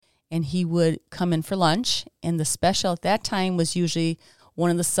and he would come in for lunch, and the special at that time was usually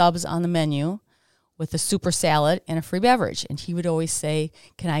one of the subs on the menu with a super salad and a free beverage. And he would always say,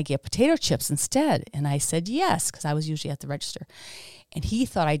 "Can I get potato chips instead?" And I said yes, because I was usually at the register. And he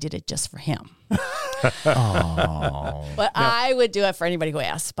thought I did it just for him. Oh. But I would do it for anybody who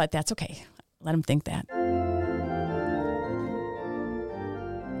asked, but that's okay. Let him think that.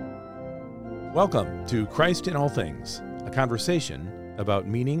 Welcome to Christ in All Things, a conversation about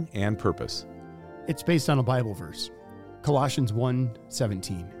meaning and purpose. It's based on a Bible verse, Colossians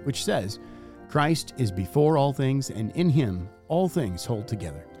 1:17, which says, "Christ is before all things, and in him all things hold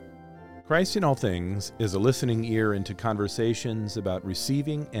together." Christ in All Things is a listening ear into conversations about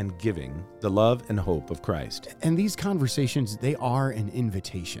receiving and giving the love and hope of Christ. And these conversations, they are an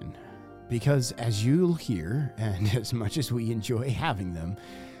invitation, because as you'll hear, and as much as we enjoy having them,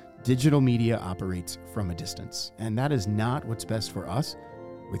 digital media operates from a distance, and that is not what's best for us,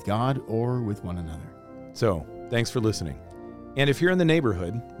 with God, or with one another. So, thanks for listening. And if you're in the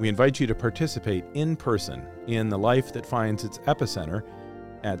neighborhood, we invite you to participate in person in the life that finds its epicenter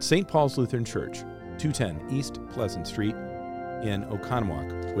at St. Paul's Lutheran Church, 210 East Pleasant Street in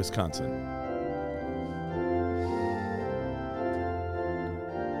Oconomowoc, Wisconsin.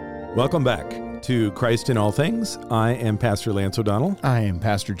 Welcome back to Christ in All Things. I am Pastor Lance O'Donnell. I am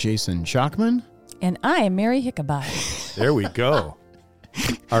Pastor Jason Schockman. And I am Mary Hickenbottom. There we go.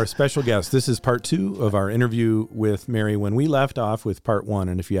 Our special guest. This is part 2 of our interview with Mary. When we left off with part 1,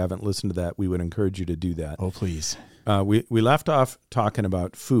 and if you haven't listened to that, we would encourage you to do that. Oh, please. We left off talking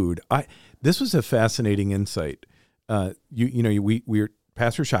about food. This was a fascinating insight. We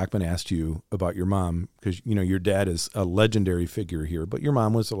Pastor Schockman asked you about your mom, because your dad is a legendary figure here, but your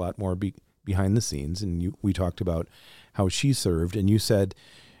mom was a lot more behind the scenes, and we talked about how she served, and you said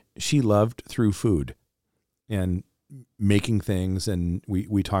she loved through food and making things, and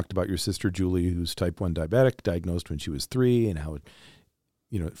we talked about your sister Julie, who's type 1 diabetic, diagnosed when she was 3, and how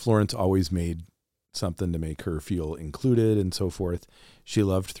Florence always made something to make her feel included and so forth. She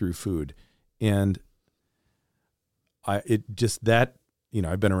loved through food. And I've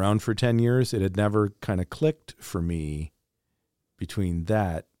been around for 10 years. It had never kind of clicked for me between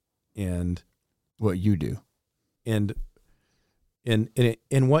that and what you do. And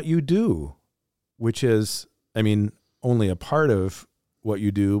what you do, which is, only a part of what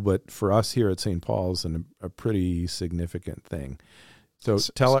you do, but for us here at St. Paul's, and a pretty significant thing. So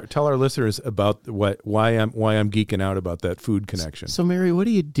tell our listeners about why I'm geeking out about that food connection. So Mary, what do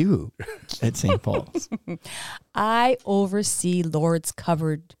you do at St. Paul's? I oversee Lord's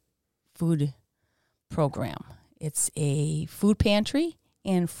Covered Food Program. It's a food pantry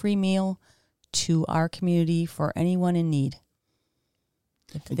and free meal to our community for anyone in need.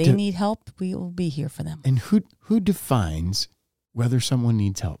 If they need help, we will be here for them. And who defines whether someone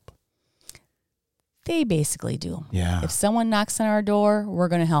needs help? They basically do. Yeah. If someone knocks on our door, we're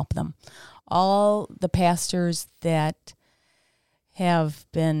going to help them. All the pastors that have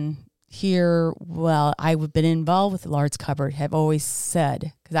been here, I've been involved with the Lord's Cupboard, have always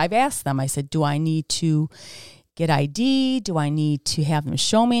said, because I've asked them, I said, do I need to get ID? Do I need to have them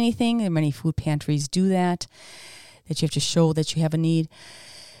show me anything? And many food pantries do that you have to show that you have a need.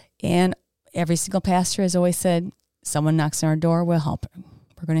 And every single pastor has always said, someone knocks on our door, we'll help them.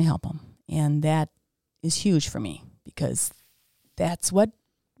 We're going to help them. And that is huge for me, because that's what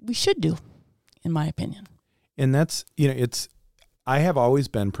we should do, in my opinion. And that's, I have always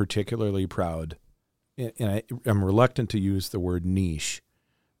been particularly proud, and I'm reluctant to use the word niche,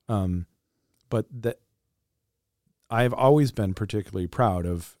 but that I've always been particularly proud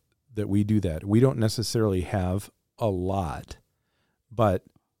of that we do that. We don't necessarily have a lot, but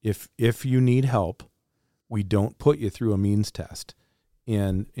if you need help, we don't put you through a means test,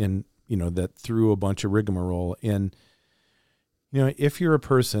 and that through a bunch of rigmarole. And if you're a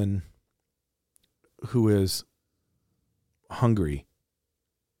person who is hungry,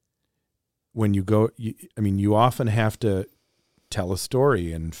 when you go, you often have to tell a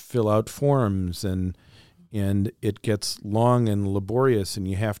story and fill out forms, and it gets long and laborious, and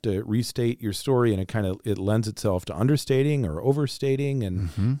you have to restate your story, and it lends itself to understating or overstating,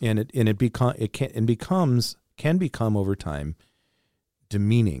 and it can become over time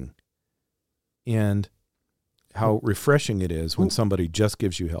demeaning. And how refreshing it is when somebody just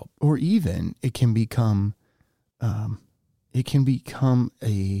gives you help. Or even it can become a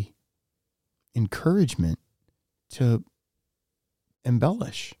encouragement to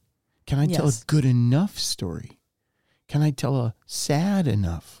embellish. Can I tell a good enough story? Can I tell a sad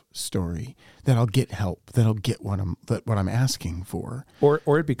enough story that I'll get help, that I'll get what I'm asking for?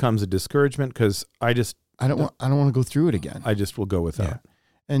 Or it becomes a discouragement because I don't want to go through it again. I just will go without.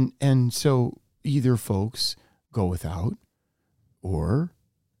 And so either folks go without, or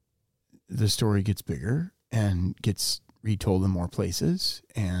the story gets bigger and gets retold in more places,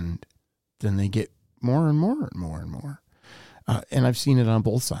 and then they get more and more and more and more. And I've seen it on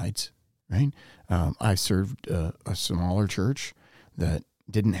both sides, right? I served a smaller church that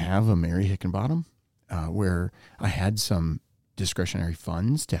didn't have a Mary Hickenbottom, where I had some discretionary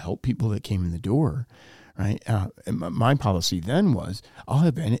funds to help people that came in the door, right? And my policy then was, I'll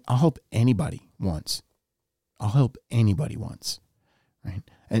help anybody once. I'll help anybody once, right?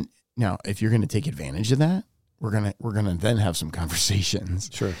 And now, if you're going to take advantage of that, we're gonna then have some conversations.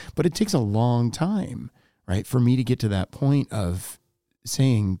 Sure. But it takes a long time, right, for me to get to that point of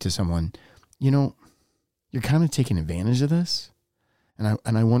saying to someone, you're kind of taking advantage of this, and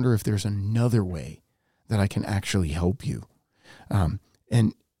I wonder if there's another way that I can actually help you.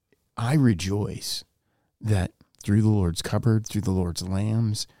 And I rejoice that through the Lord's cupboard, through the Lord's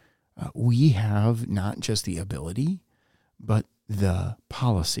lambs, we have not just the ability, but the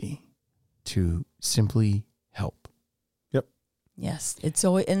policy to simply help. Yep. Yes.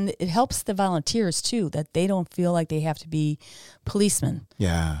 And it helps the volunteers too, that they don't feel like they have to be policemen.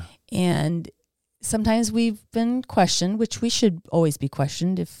 Yeah. And sometimes we've been questioned, which we should always be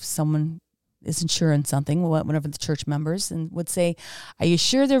questioned if someone is insuring something, whenever the church members, and would say, are you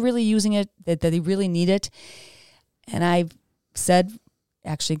sure they're really using it, that they really need it? And I've said,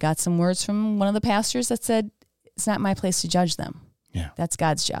 actually got some words from one of the pastors that said, it's not my place to judge them. Yeah. That's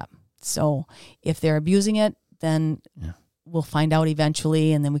God's job. So if they're abusing it, then we'll find out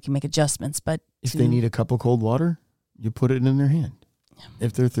eventually, and then we can make adjustments. But if they need a cup of cold water, you put it in their hand. Yeah.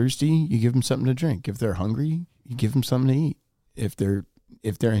 If they're thirsty, you give them something to drink. If they're hungry, you give them something to eat. If they're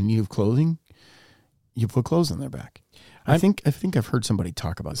in need of clothing, you put clothes on their back. I think I've heard somebody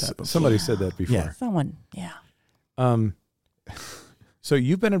talk about that before. Somebody said that before. Yeah. Someone, yeah. So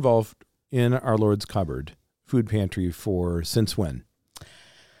you've been involved in Our Lord's Cupboard food pantry since when?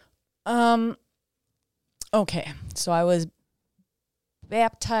 Okay, so I was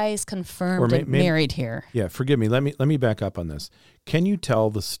baptized, confirmed, and married here. Yeah, forgive me. Let me back up on this. Can you tell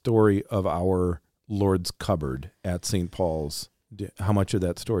the story of Our Lord's Cupboard at St. Paul's? How much of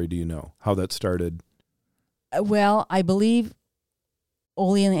that story do you know? How that started? Well, I believe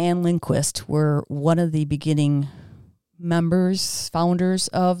Ole and Ann Lindquist were one of the beginning founders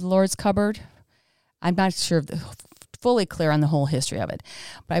of the Lord's Cupboard. I'm not sure fully clear on the whole history of it,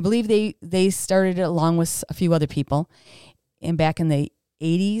 but I believe they started it along with a few other people, and back in the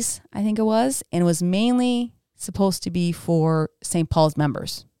 80s, I think it was, and it was mainly supposed to be for St. Paul's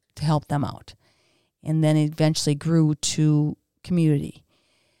members to help them out, and then it eventually grew to community.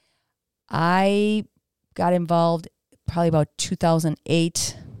 I got involved probably about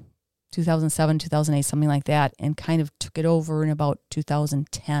 2008, 2007, 2008, something like that, and kind of took it over in about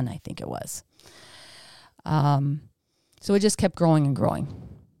 2010, I think it was. So it just kept growing and growing.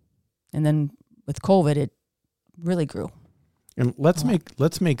 And then with COVID, it really grew. And let's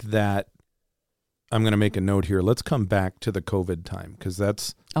make that, I'm going to make a note here. Let's come back to the COVID time, because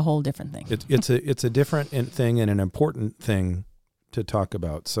that's a whole different thing. It's a different thing and an important thing to talk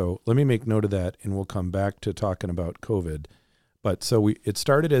about. So let me make note of that, and we'll come back to talking about COVID. But so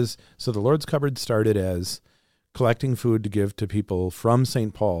the Lord's Cupboard started as collecting food to give to people from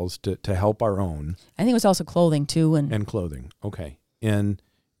St. Paul's to help our own. I think it was also clothing too. And clothing. Okay.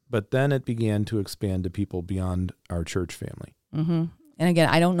 But then it began to expand to people beyond our church family. Mm-hmm. And again,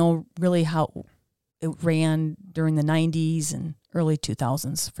 I don't know really how it ran during the 90s and early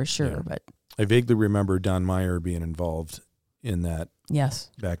 2000s for sure. Yeah. But I vaguely remember Don Meyer being involved in that.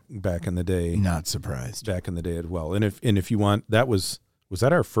 Yes. Back in the day. Not surprised. Back in the day as well. And if you want, was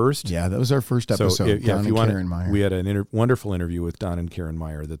that our first? Yeah, that was our first episode. So, Don and Karen Meyer. We had a wonderful interview with Don and Karen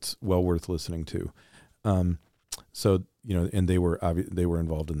Meyer that's well worth listening to. So and they were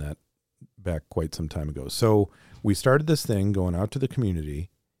involved in that back quite some time ago. So we started this thing going out to the community,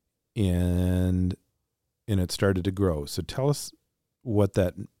 and it started to grow. So tell us what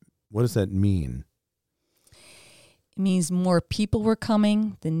does that mean? It means more people were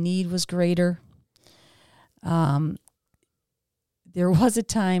coming. The need was greater. There was a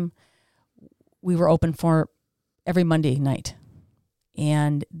time we were open for every Monday night,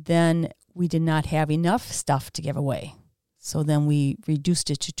 and then we did not have enough stuff to give away. So then we reduced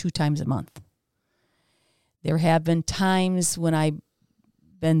it to 2 times a month. There have been times when I've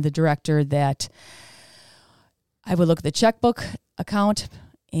been the director that I would look at the checkbook account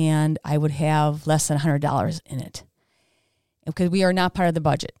and I would have less than $100 in it, because we are not part of the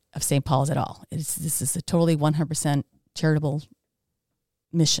budget of St. Paul's at all. This is a totally 100% charitable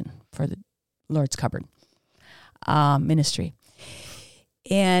mission for the Lord's Cupboard ministry.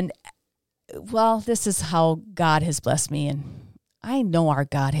 And, well, this is how God has blessed me. And I know our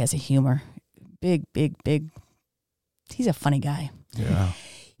God has a humor. Big. He's a funny guy. Yeah.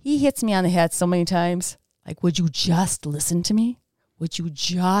 He hits me on the head so many times. Like, would you just listen to me? Would you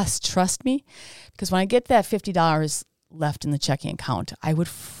just trust me? Because when I get that $50 left in the checking account, I would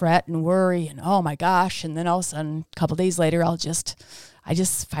fret and worry and, oh my gosh. And then all of a sudden, a couple days later, I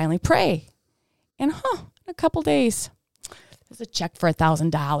just finally pray. And in a couple days, there's a check for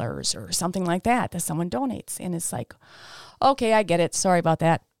 $1,000 or something like that someone donates. And it's like, okay, I get it. Sorry about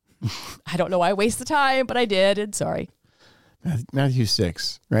that. I don't know why I waste the time, but I did. And sorry. Matthew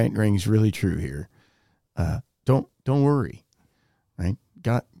 6, right, rings really true here. Don't worry, right?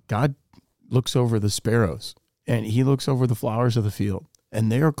 God looks over the sparrows, and he looks over the flowers of the field,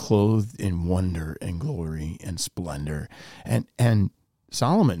 and they are clothed in wonder and glory and splendor. And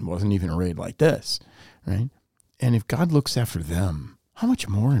Solomon wasn't even arrayed like this, right? And if God looks after them, how much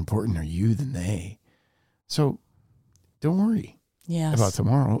more important are you than they? So don't worry about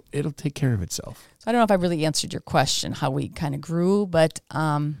tomorrow. It'll take care of itself. So I don't know if I really answered your question, how we kind of grew, but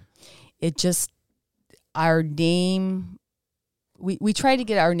it just, our name, we try to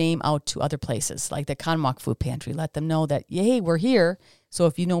get our name out to other places, like the Oconomowoc Food Pantry. Let them know that, hey, we're here. So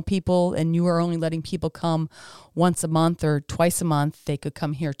if you know people and you are only letting people come once a month or twice a month, they could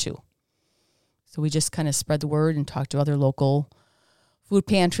come here too. So we just kind of spread the word and talk to other local food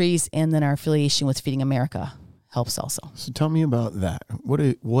pantries, and then our affiliation with Feeding America helps also. So tell me about that.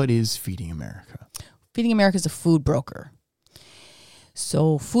 What is Feeding America? Feeding America is a food broker.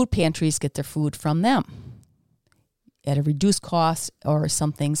 So food pantries get their food from them at a reduced cost, or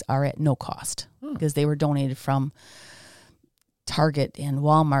some things are at no cost because they were donated from Target and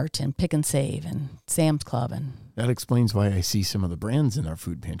Walmart and Pick and Save and Sam's Club. And that explains why I see some of the brands in our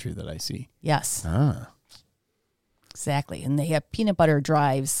food pantry that I see. Yes. Ah. Exactly. And they have peanut butter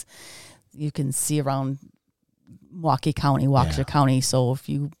drives you can see around Waukesha County. So if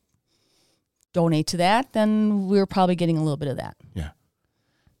you donate to that, then we're probably getting a little bit of that. Yeah.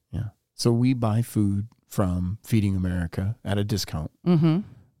 So we buy food from Feeding America at a discount,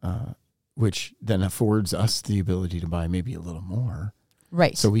 which then affords us the ability to buy maybe a little more.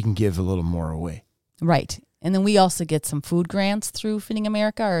 Right. So we can give a little more away. Right. And then we also get some food grants through Feeding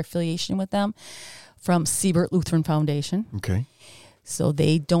America, our affiliation with them, from Siebert Lutheran Foundation. Okay. So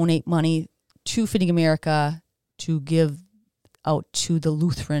they donate money to Feeding America to give out to the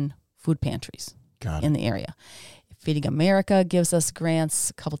Lutheran food pantries in the area. Feeding America gives us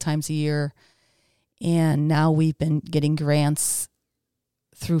grants a couple times a year. And now we've been getting grants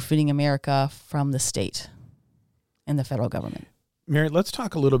through Feeding America from the state and the federal government. Mary, let's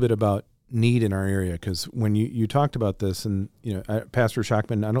talk a little bit about need in our area, because when you talked about this, and Pastor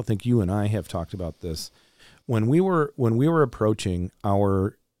Schachman, I don't think you and I have talked about this. When we were approaching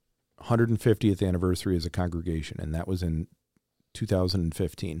our 150th anniversary as a congregation, and that was in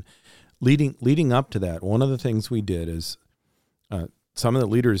 2015. Leading up to that, one of the things we did is some of the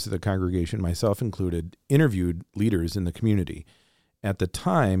leaders of the congregation, myself included, interviewed leaders in the community. At the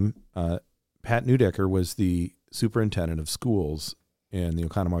time, Pat Neudecker was the superintendent of schools in the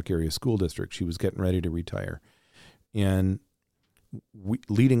Oconomowoc area school district. She was getting ready to retire. And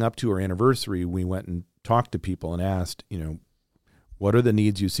leading up to her anniversary, we went and talked to people and asked, what are the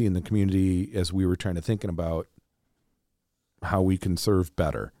needs you see in the community, as we were trying to thinking about how we can serve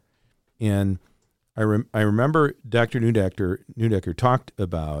better. And I remember Dr. Neudecker talked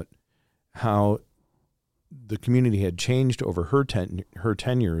about how the community had changed over her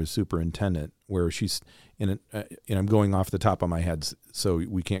tenure as superintendent, where she's and I'm going off the top of my head, so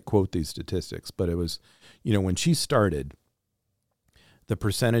we can't quote these statistics, but it was, when she started, the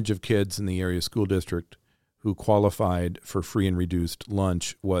percentage of kids in the area school district who qualified for free and reduced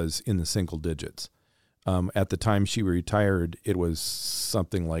lunch was in the single digits. At the time she retired, it was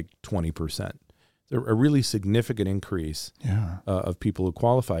something like 20%. A really significant increase of people who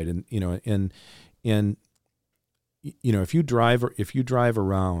qualified, and if you drive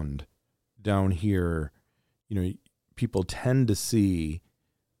around down here, people tend to see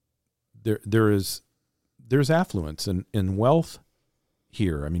there's affluence and wealth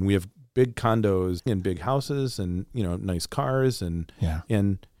here. I mean, we have big condos and big houses and nice cars and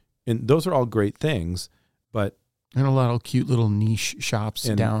those are all great things, but and a lot of cute little niche shops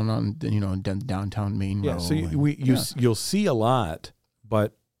down on downtown Main Road. So you'll see a lot,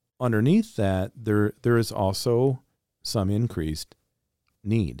 but underneath that there is also some increased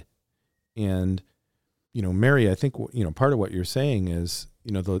need. And Mary, I think part of what you're saying is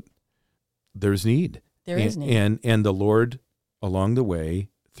there's need. There is need. And the Lord along the way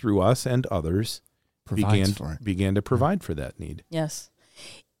through us and others began to provide for that need. Yes.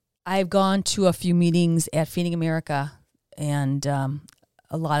 I've gone to a few meetings at Feeding America, and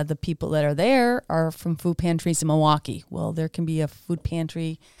a lot of the people that are there are from food pantries in Milwaukee. Well, there can be a food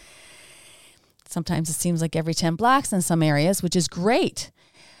pantry. Sometimes it seems like every 10 blocks in some areas, which is great.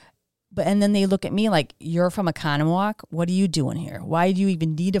 And then they look at me like, you're from Oconomowoc. What are you doing here? Why do you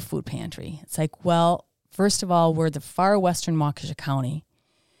even need a food pantry? It's like, well, first of all, we're the far western Waukesha County.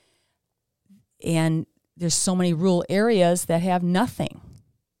 And there's so many rural areas that have nothing.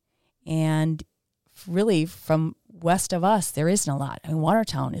 And really, from west of us, there isn't a lot. I mean,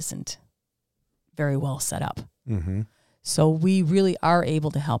 Watertown isn't very well set up. Mm-hmm. So we really are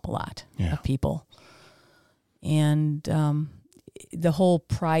able to help a lot of people. And the whole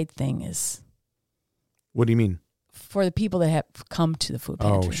pride thing is... What do you mean? For the people that have come to the food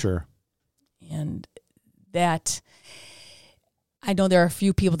pantry. Oh, sure. And that... I know there are a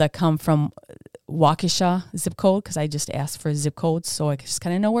few people that come from Waukesha zip code, because I just asked for zip codes, so I just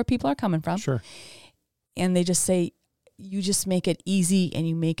kind of know where people are coming from. Sure. And they just say, you just make it easy and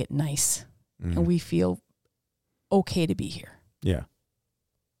you make it nice. Mm-hmm. And we feel okay to be here. Yeah.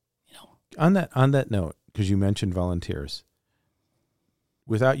 You know. On that note, because you mentioned volunteers,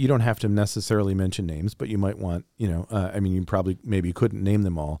 you don't have to necessarily mention names, but you might want, you probably maybe couldn't name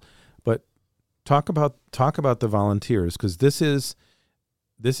them all, but talk about the volunteers, because this is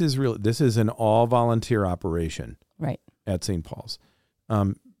an all volunteer operation, right, at St. Paul's.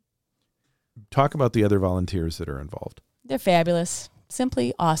 Talk about the other volunteers that are involved. They're fabulous,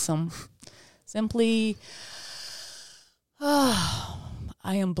 simply awesome, simply. I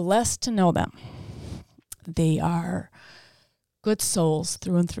am blessed to know them. They are good souls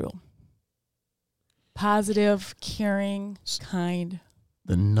through and through. Positive, caring, kind.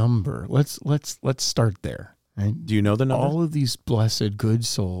 The number. Let's start there. Right? Do you know the number? All of these blessed good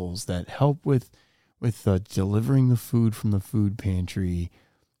souls that help with delivering the food from the food pantry.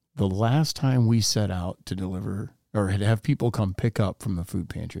 The last time we set out to deliver or have people come pick up from the food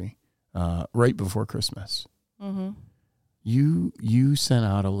pantry, right before Christmas. Mm-hmm. You sent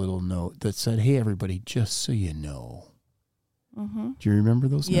out a little note that said, "Hey, everybody, just so you know." Mm-hmm. Do you remember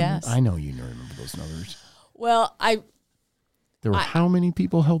those numbers? Yes. I know you remember those numbers. Well, There were how many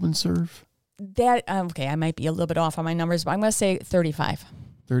people help and serve? Okay, I might be a little bit off on my numbers, but I'm going to say 35.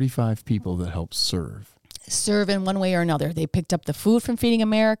 35 people that help serve. Serve in one way or another. They picked up the food from Feeding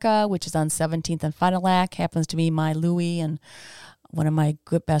America, which is on 17th and Fond du Lac. Happens to be my Louie and one of my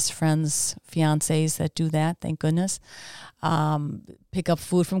good best friends' fiancés that do that, thank goodness. Pick up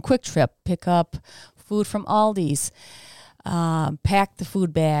food from Quick Trip. Pick up food from Aldi's. Pack the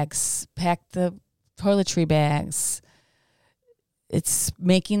food bags. Pack the toiletry bags. It's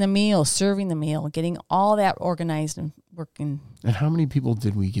making the meal, serving the meal, getting all that organized and working. And how many people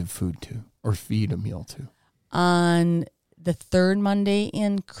did we give food to or feed a meal to? On the third Monday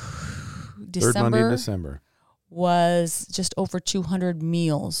in December was just over 200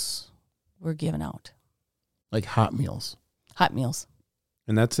 meals were given out. Like hot meals? Hot meals.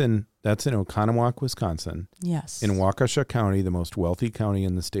 And that's in Oconomowoc, Wisconsin. Yes. In Waukesha County, the most wealthy county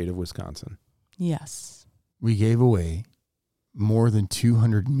in the state of Wisconsin. Yes. We gave away more than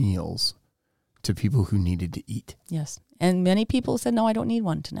 200 meals to people who needed to eat. Yes. And many people said, no, I don't need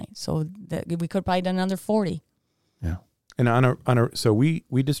one tonight. So that we could probably done another 40. Yeah. And so we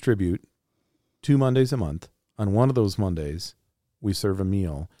distribute 2 Mondays a month. On one of those Mondays, we serve a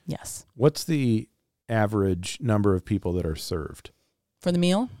meal. Yes. What's the average number of people that are served? For the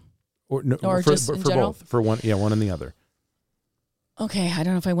meal? Or just in general? Both. For one and the other. Okay. I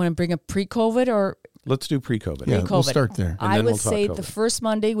don't know if I want to bring up pre-COVID or... Let's do pre-COVID. Yeah, we'll start there. I would say the first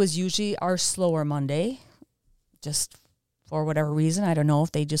Monday was usually our slower Monday, just for whatever reason. I don't know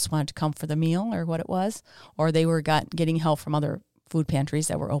if they just wanted to come for the meal or what it was, or they were getting help from other food pantries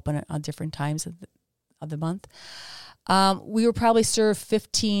that were open at different times of the month. We would probably serve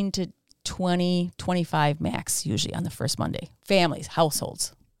 15 to 20, 25 max usually on the first Monday. Families,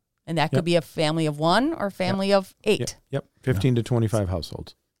 households. And that could be a family of one or a family of 8. Yep. 15 to 25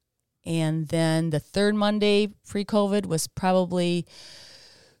 households. And then the third Monday pre-COVID was probably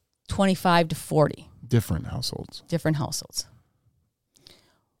 25 to 40. Different households.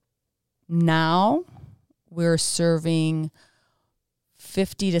 Now we're serving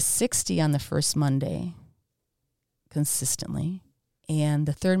 50 to 60 on the first Monday consistently. And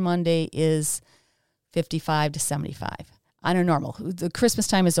the third Monday is 55 to 75 on a normal. The Christmas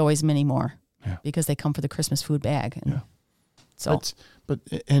time is always many more because they come for the Christmas food bag. And so,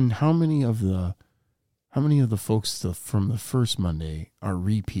 and how many of the folks from the first Monday are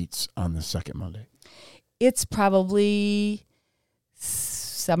repeats on the second Monday? It's probably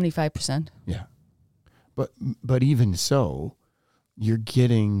 75%. Yeah, but even so, you're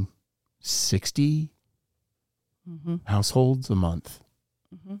getting 60 households a month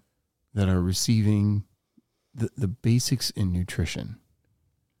that are receiving the basics in nutrition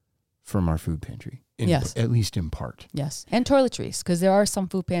from our food pantry. Yes. At least in part. Yes. And toiletries, because there are some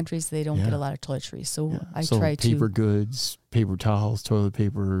food pantries, they don't get a lot of toiletries. So I try to. Paper goods, paper towels, toilet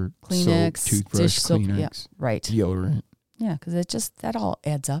paper, Kleenex, soap, toothbrush, dish soap. Kleenex, Yeah, right. deodorant. Yeah, because that all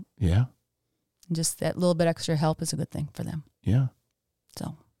adds up. Yeah. And just that little bit extra help is a good thing for them. Yeah.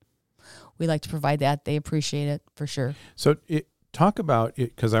 So we like to provide that. They appreciate it for sure. So talk about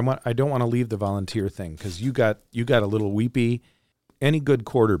it, because I don't want to leave the volunteer thing, because you got a little weepy. Any good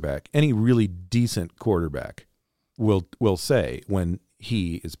quarterback, any really decent quarterback will say, when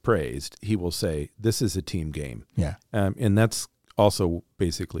he is praised, he will say, this is a team game. Yeah. And that's also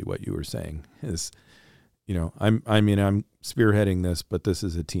basically what you were saying is, I'm spearheading this, but this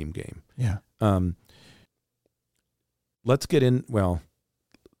is a team game. Yeah. Let's get in. Well,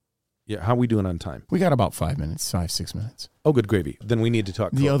 yeah. How are we doing on time? We got about 6 minutes. Oh, good gravy. Then we need to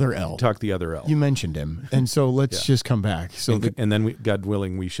talk the other L. Talk the other L. You mentioned him. And so let's just come back. So and then God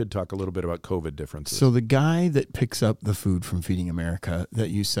willing, we should talk a little bit about COVID differences. So the guy that picks up the food from Feeding America that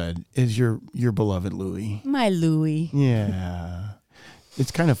you said is your beloved Louie. My Louie. Yeah.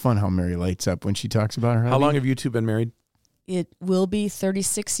 It's kind of fun how Mary lights up when she talks about her hubby. How long have you two been married? It will be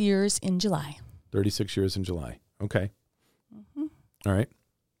 36 years in July. 36 years in July. Okay. All right.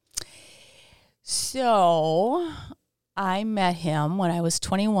 So I met him when I was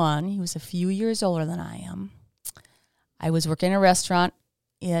 21. He was a few years older than I am. I was working in a restaurant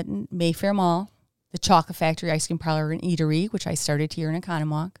in Mayfair Mall, the Chocolate Factory Ice Cream Parlor and Eatery, which I started here in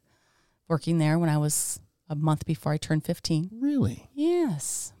Oconomowoc, working there when I was a month before I turned 15. Really?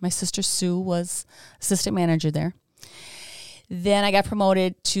 Yes. My sister Sue was assistant manager there. Then I got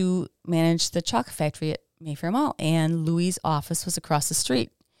promoted to manage the Chocolate Factory at Mayfair Mall, and Louie's office was across the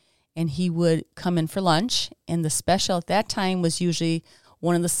street. And he would come in for lunch, and the special at that time was usually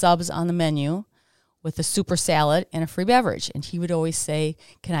one of the subs on the menu with a super salad and a free beverage. And he would always say,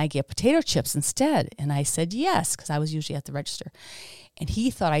 can I get potato chips instead? And I said yes, because I was usually at the register. And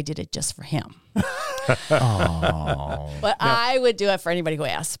he thought I did it just for him. Oh. But I would do it for anybody who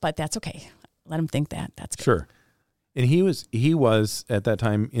asked, but that's okay. Let him think that. That's good. Sure. And he was at that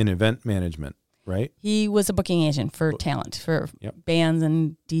time in event management, right? He was a booking agent for talent, for bands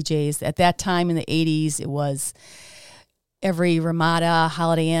and DJs. At that time in the 80s, it was every Ramada,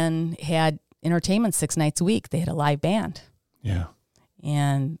 Holiday Inn had entertainment 6 nights a week. They had a live band. Yeah.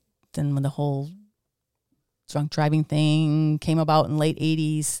 And then when the whole drunk driving thing came about in late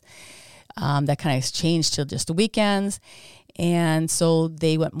 80s, that kind of changed to just the weekends. And so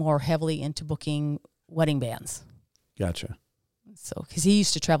they went more heavily into booking wedding bands. Gotcha. So, because he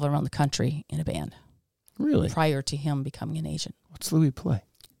used to travel around the country in a band. Really? Prior to him becoming an agent. What's Louie play?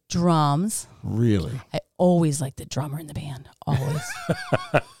 Drums. Really? I always liked the drummer in the band. Always.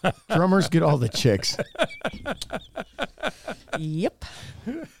 Drummers get all the chicks. Yep.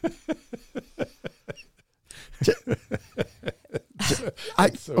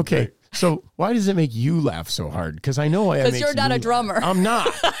 Okay, so why does it make you laugh so hard? Because I know because you're not a drummer. I'm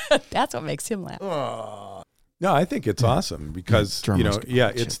not. That's what makes him laugh. No, I think it's awesome because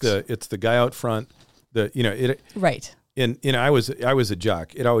it's the guy out front. Right. And I was a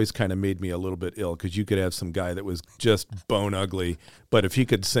jock. It always kind of made me a little bit ill because you could have some guy that was just bone ugly, but if he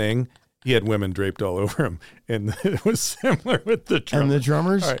could sing, he had women draped all over him, and it was similar with the drummers. And the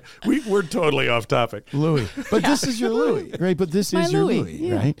drummers. All right, we're totally off topic, Louie. But this is your Louie, right? But this is your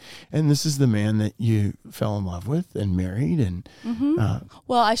Louie, right? And this is the man that you fell in love with and married, and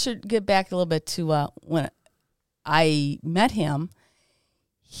well, I should get back a little bit to when I met him.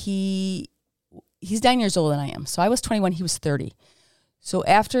 He's 9 years older than I am. So I was 21, he was 30. So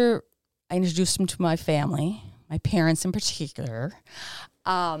after I introduced him to my family, my parents in particular,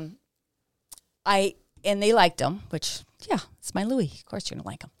 and they liked him, which, it's my Louie. Of course you're going to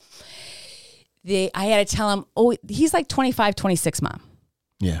like him. I had to tell him, he's like 25, 26, Mom.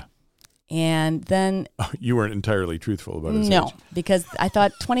 Yeah. And then... you weren't entirely truthful about his age. No, because I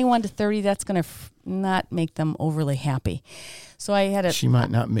thought 21 to 30, that's going to not make them overly happy. So I had to... She might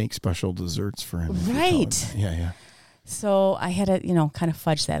not make special desserts for him. Right. Yeah. So I had to, kind of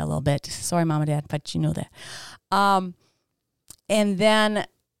fudge that a little bit. Sorry, Mom and Dad, but you know that. And then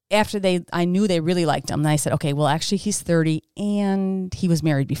after I knew they really liked him, then I said, okay, well, actually he's 30 and he was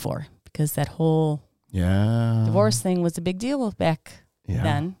married before because that whole divorce thing was a big deal back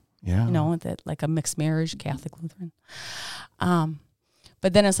then. Yeah. That like a mixed marriage, Catholic Lutheran.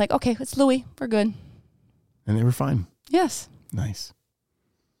 But then it's like, okay, it's Louie. We're good. And they were fine. Yes. Nice.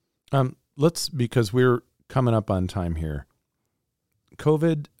 Because we're coming up on time here.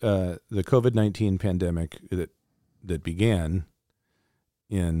 COVID-19 pandemic that began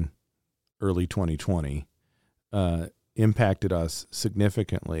in early 2020 impacted us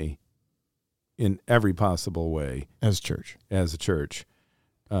significantly in every possible way as a church.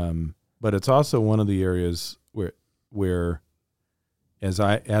 But it's also one of the areas where as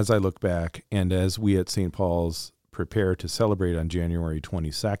I look back, and as we at St. Paul's prepare to celebrate on January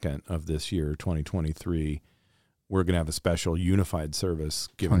 22nd of this year, 2023, we're going to have a special unified service.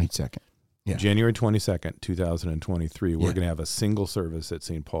 22nd. Yeah. January 22nd, 2023, we're going to have a single service at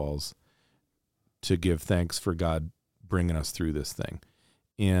St. Paul's to give thanks for God bringing us through this thing.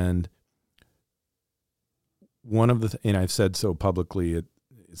 And one of the, and I've said so publicly, it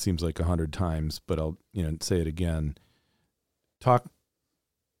seems like 100 times, but I'll say it again. Talk,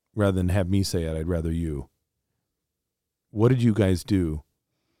 rather than have me say it, I'd rather you. What did you guys do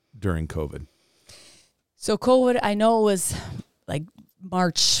during COVID? So COVID, I know it was like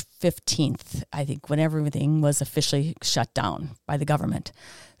March 15th, I think, when everything was officially shut down by the government.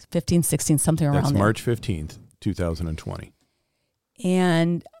 15, 16, something around there. That's March 15th, 2020.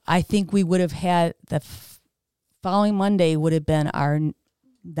 And I think we would have had the following Monday would have been our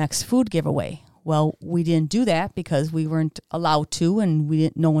next food giveaway. Well, we didn't do that because we weren't allowed to, and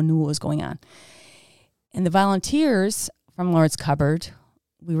no one knew what was going on. And the volunteers from Lord's Cupboard,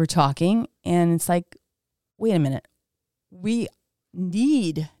 we were talking, and it's like, wait a minute, we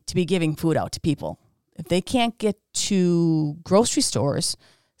need to be giving food out to people. If they can't get to grocery stores,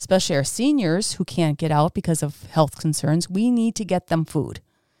 especially our seniors who can't get out because of health concerns, we need to get them food.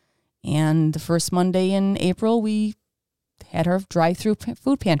 And the first Monday in April, we had our drive-through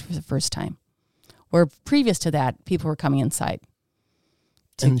food pantry for the first time. Where previous to that, people were coming inside.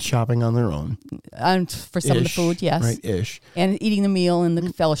 And shopping on their own. And for some of the food, yes. Right, ish. And eating the meal in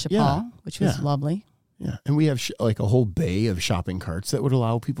the fellowship hall, which was lovely. Yeah, and we have like a whole bay of shopping carts that would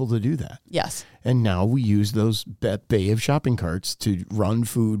allow people to do that. Yes. And now we use that bay of shopping carts to run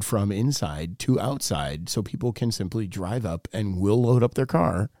food from inside to outside so people can simply drive up and we'll load up their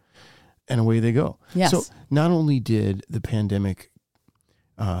car and away they go. Yes. So not only did the pandemic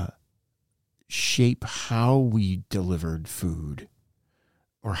shape how we delivered food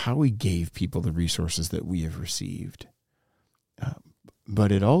or how we gave people the resources that we have received,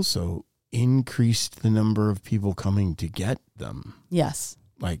 but it also increased the number of people coming to get them. Yes.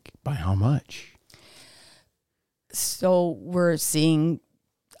 Like, by how much? So we're seeing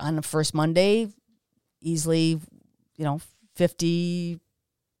on the first Monday, easily, 50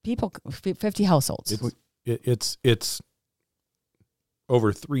 people, 50 households. It's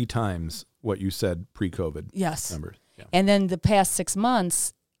over 3 times what you said pre-COVID. Yes. Numbers. Yeah. And then the past 6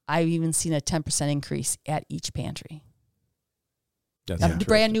 months, I've even seen a 10% increase at each pantry. That's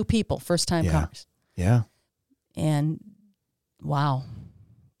brand new people, first time comers. Yeah. And wow,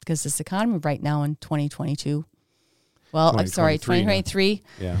 because this economy right now in 2022, well, I'm sorry, 2023.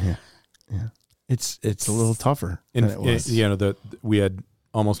 Yeah. It's a little tougher than it was. We had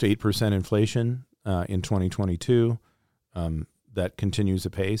almost 8% inflation in 2022. That continues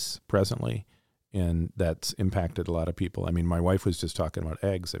apace presently, and that's impacted a lot of people. I mean, my wife was just talking about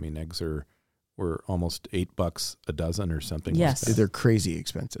eggs. I mean, eggs were almost $8 a dozen or something. Yes. Like that. They're crazy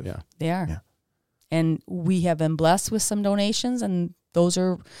expensive. Yeah. They are. Yeah. And we have been blessed with some donations, and those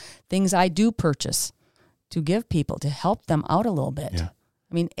are things I do purchase to give people to help them out a little bit. Yeah.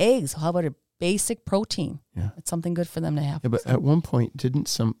 I mean, eggs, how about a basic protein? Yeah. It's something good for them to have. Yeah, but at one point,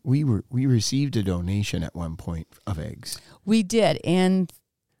 we received a donation at one point of eggs. We did, and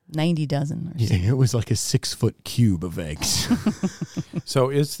 90 dozen or something. Yeah, it was like a 6-foot cube of eggs. So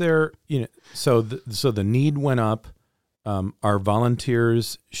is there, so the need went up, our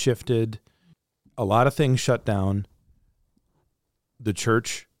volunteers shifted, a lot of things shut down. The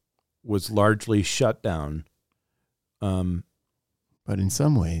church was largely shut down. But in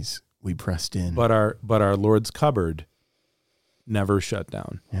some ways, we pressed in. But our Lord's Cupboard never shut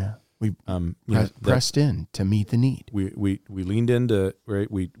down. Yeah. We pressed in to meet the need. We leaned into,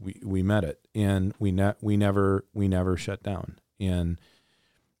 right. We met it, and we never shut down. And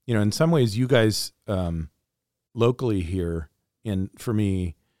in some ways, you guys locally here, and for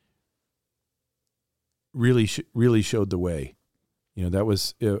me, really showed the way. That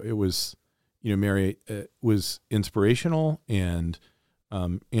was it was Mary was inspirational and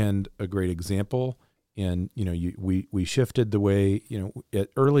a great example. And, we shifted the way,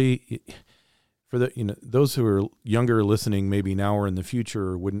 early for the, those who are younger listening, maybe now or in the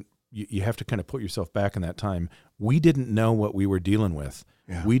future, you have to kind of put yourself back in that time. We didn't know what we were dealing with.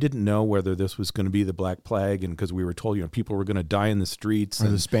 Yeah. We didn't know whether this was going to be the Black Plague, and because we were told, people were going to die in the streets, or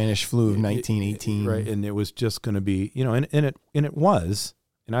the Spanish flu of 1918, right? And it was just going to be, and it was,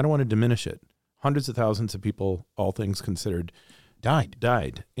 and I don't want to diminish it. Hundreds of thousands of people, all things considered,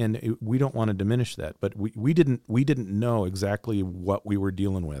 died, and we don't want to diminish that. But we didn't know exactly what we were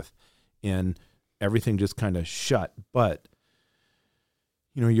dealing with, and everything just kind of shut. But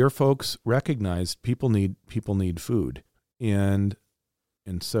your folks recognized people need food, and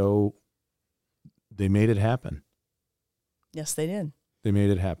so they made it happen. Yes, they did. They made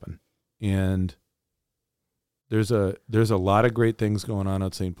it happen. And there's a lot of great things going on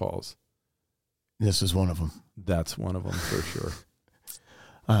at St. Paul's. This is one of them. That's one of them for sure.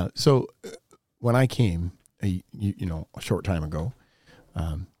 So when I came, a short time ago,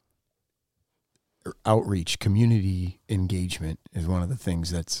 outreach, community engagement is one of the things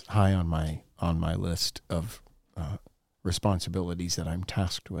that's high on my list of responsibilities that I'm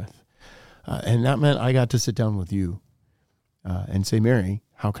tasked with. And that meant I got to sit down with you and say, Mary,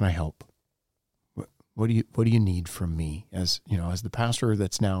 how can I help? What do you need from me as the pastor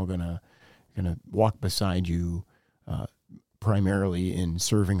that's now gonna walk beside you, primarily in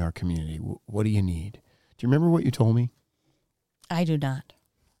serving our community? What do you need? Do you remember what you told me? I do not.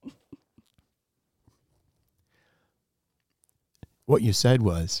 What you said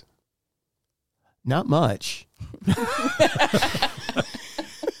was, not much.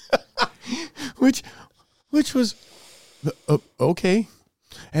 which was okay.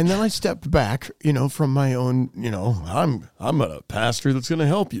 And then I stepped back, from my own, I'm a pastor that's going to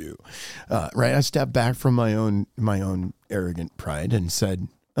help you. Right. I stepped back from my own arrogant pride and said,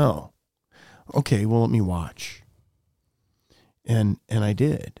 oh, okay, well, let me watch. And I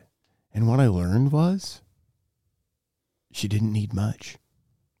did. And what I learned was she didn't need much.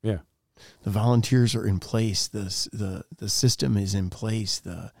 Yeah. The volunteers are in place. The system is in place.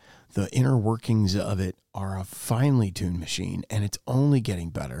 The inner workings of it are a finely tuned machine, and it's only getting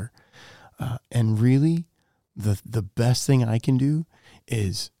better. And really, the best thing I can do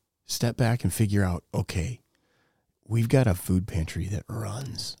is step back and figure out, okay, we've got a food pantry that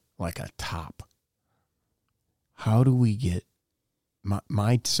runs like a top. How do we get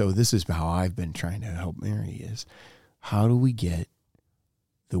so this is how I've been trying to help Mary is, how do we get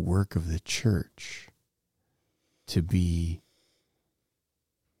the work of the church to be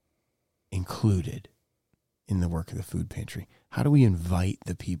included in the work of the food pantry? How do we invite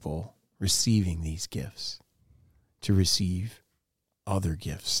the people receiving these gifts to receive other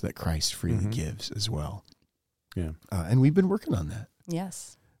gifts that Christ freely gives as well? Yeah. And we've been working on that.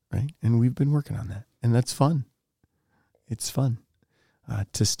 Yes. Right. And we've been working on that. And that's fun. It's fun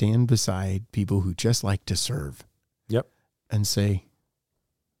to stand beside people who just like to serve. Yep. And say,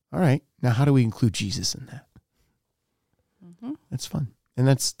 all right, now how do we include Jesus in that? Mm-hmm. That's fun. And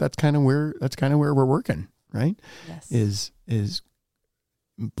that's kind of where we're working, right? Yes. Is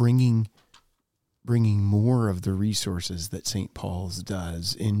bringing more of the resources that St. Paul's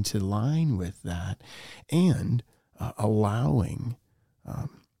does into line with that, and allowing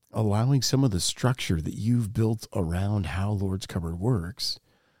some of the structure that you've built around how Lord's Cupboard works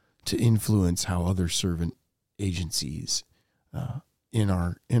to influence how other servant agencies in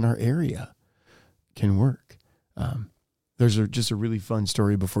our area can work. There's just a really fun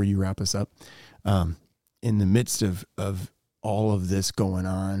story before you wrap us up. In the midst of all of this going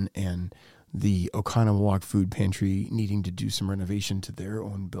on, and the Oconomowoc food pantry needing to do some renovation to their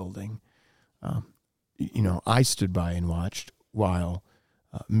own building, I stood by and watched while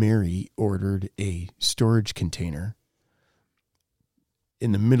Mary ordered a storage container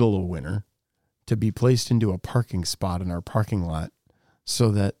in the middle of winter to be placed into a parking spot in our parking lot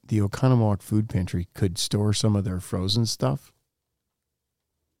so that the Oconomowoc food pantry could store some of their frozen stuff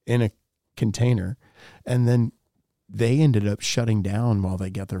in a container. And then they ended up shutting down while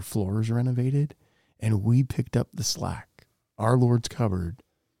they got their floors renovated. And we picked up the slack. Our Lord's Cupboard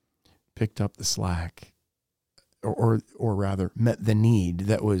picked up the slack, or rather met the need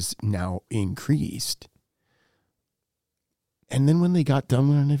that was now increased. And then when they got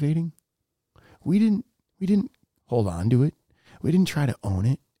done renovating, we didn't hold on to it. We didn't try to own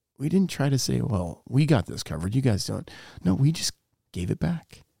it. We didn't try to say, well, we got this covered, you guys don't. No, we just gave it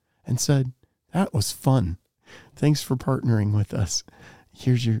back and said, that was fun. Thanks for partnering with us.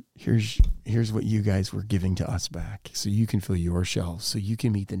 Here's what you guys were giving to us back, so you can fill your shelves, so you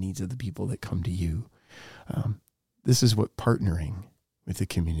can meet the needs of the people that come to you. This is what partnering with the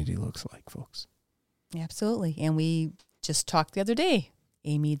community looks like, folks. Absolutely. And we just talked the other day,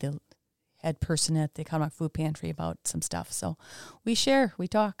 Amy, the head person at the Oconomowoc Food Pantry, about some stuff. So we share, we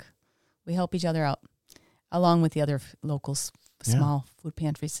talk, we help each other out. along with the other local small food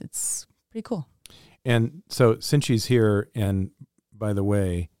pantries. It's pretty cool. And so since she's here, and by the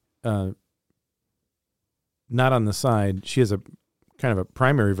way, not on the side, she has a kind of a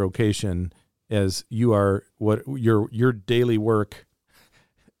primary vocation as you are what your daily work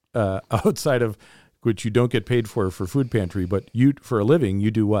outside of which you don't get paid for food pantry, but you, for a living,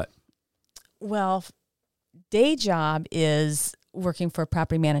 you do what? Well, day job is working for a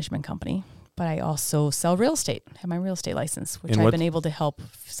property management company, but I also sell real estate, have my real estate license, which I've been able to help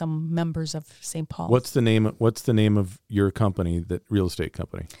some members of St. Paul's. What's the name of your company, that real estate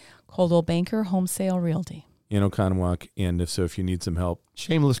company? Coldwell Banker Home Sale Realty. In Oconomowoc, and if you need some help.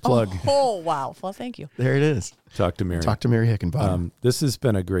 Shameless plug. Oh, wow. Well, thank you. There it is. Talk to Mary. Talk to Mary Hickenbottom. This has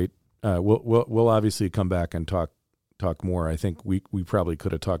been a great, we'll obviously come back and talk more. I think we probably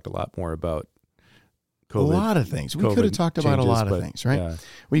could have talked a lot more about COVID. A lot of things. We could have talked about a lot of things, right? Yeah.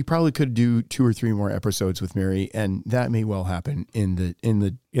 We probably could do 2 or 3 more episodes with Mary, and that may well happen in the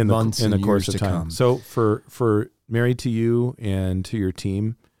months and course years of to time. come. So for Mary, to you and to your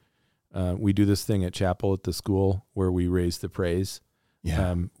team, we do this thing at chapel at the school where we raise the praise,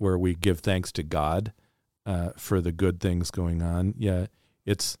 where we give thanks to God for the good things going on. Yeah,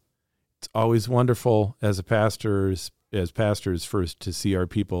 it's always wonderful as pastors first to see our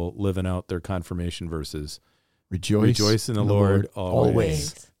people living out their confirmation verses. Rejoice in the Lord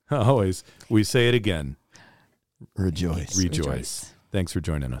always. Always. We say it again. Rejoice. Thanks for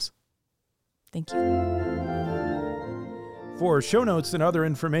joining us. Thank you. For show notes and other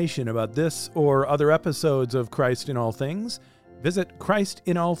information about this or other episodes of Christ in All Things, visit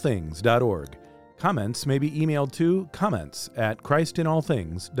christinallthings.org. Comments may be emailed to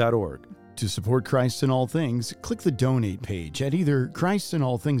comments@christinallthings.org. To support Christ in All Things, click the donate page at either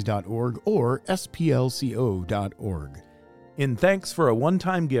christinallthings.org or splco.org. In thanks for a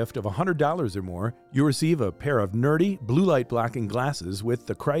one-time gift of $100 or more, you receive a pair of nerdy blue light blocking glasses with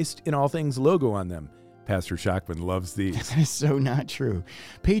the Christ in All Things logo on them. Pastor Shockman loves these. That is so not true.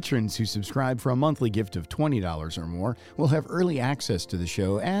 Patrons who subscribe for a monthly gift of $20 or more will have early access to the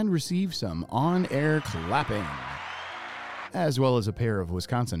show and receive some on-air clapping, as well as a pair of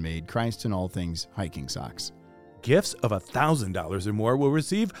Wisconsin-made Christ in All Things hiking socks. Gifts of $1,000 or more will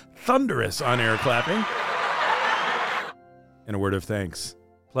receive thunderous on-air clapping and a word of thanks,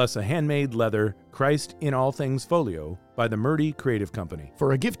 plus a handmade leather Christ in All Things folio by the Murdy Creative Company.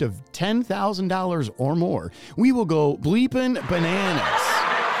 For a gift of $10,000 or more, we will go bleepin' bananas.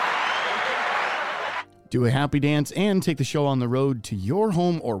 Do a happy dance and take the show on the road to your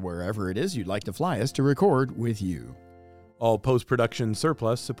home or wherever it is you'd like to fly us to record with you. All post-production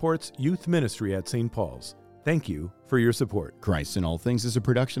surplus supports youth ministry at St. Paul's. Thank you for your support. Christ in All Things is a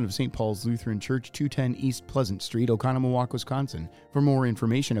production of St. Paul's Lutheran Church, 210 East Pleasant Street, Oconomowoc, Wisconsin. For more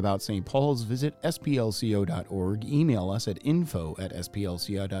information about St. Paul's, visit splco.org, email us at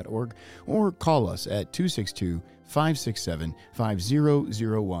info@splco.org, or call us at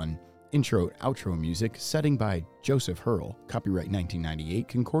 262-567-5001. Intro-outro music, setting by Joseph Hurl, copyright 1998,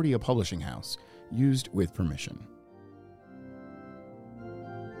 Concordia Publishing House, used with permission.